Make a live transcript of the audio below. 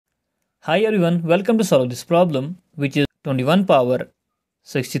Hi everyone, welcome to solve this problem, which is 21 power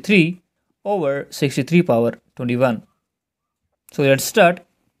 63 over 63 power 21. So let's start.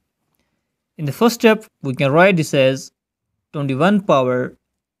 In the first step, we can write this as 21 power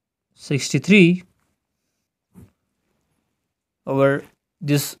 63 over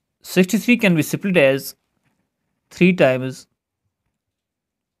this 63 can be split as 3 times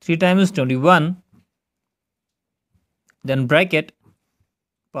 21, then bracket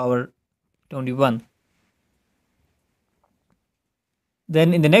power 21.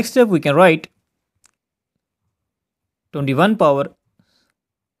 Then in the next step we can write 21 power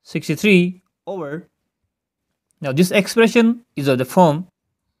 63 over, now this expression is of the form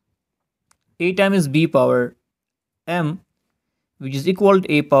a times b power m, which is equal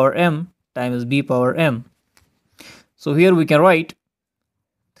to a power m times b power m. So here we can write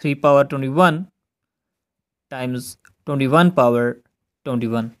 3 power 21 times 21 power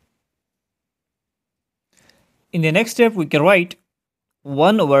 21. In the next step we can write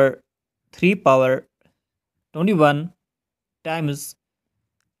 1 over 3 power 21 times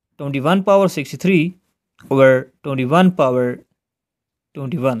 21 power 63 over 21 power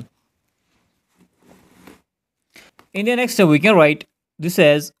 21. In the next step we can write this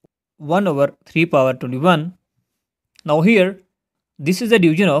as 1 over 3 power 21. Now here this is the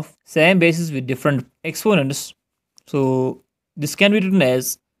division of same bases with different exponents. So this can be written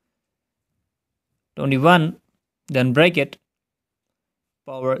as 21 then bracket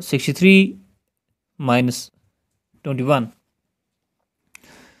power 63 minus 21,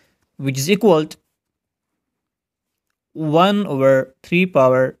 which is equal to 1 over 3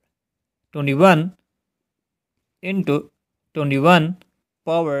 power 21 into 21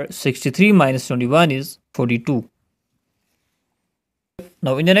 power 63 minus 21 is 42.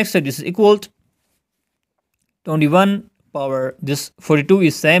 Now in the next step this is equal to 21 power, this 42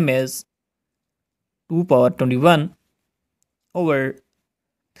 is same as 2 power 21 over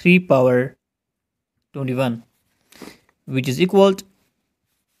 3 power 21, which is equal to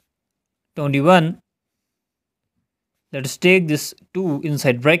 21. Let us take this 2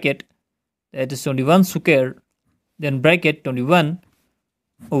 inside bracket, that is 21 square, then bracket 21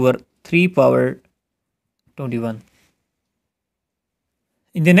 over 3 power 21.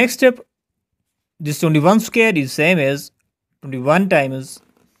 In the next step, this 21 square is same as 21 times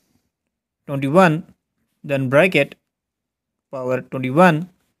 21, then bracket power 21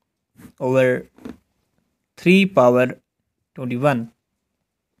 over 3 power 21.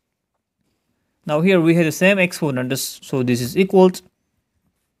 Now here we have the same exponents, so this is equal to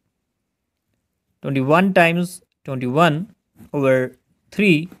 21 times 21 over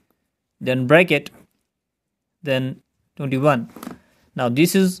 3, then bracket, then 21. Now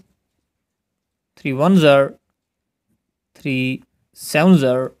this is 3 ones are 3 sevens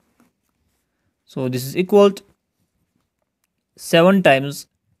are, so this is equal to 7 times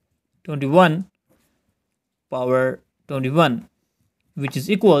 21 power 21, which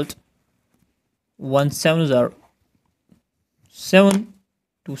is equal to 1 sevens are 7,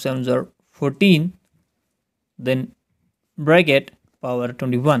 2 sevens are 14, then bracket power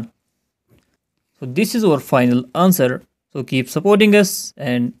 21. So this is our final answer. So keep supporting us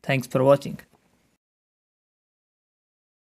and thanks for watching.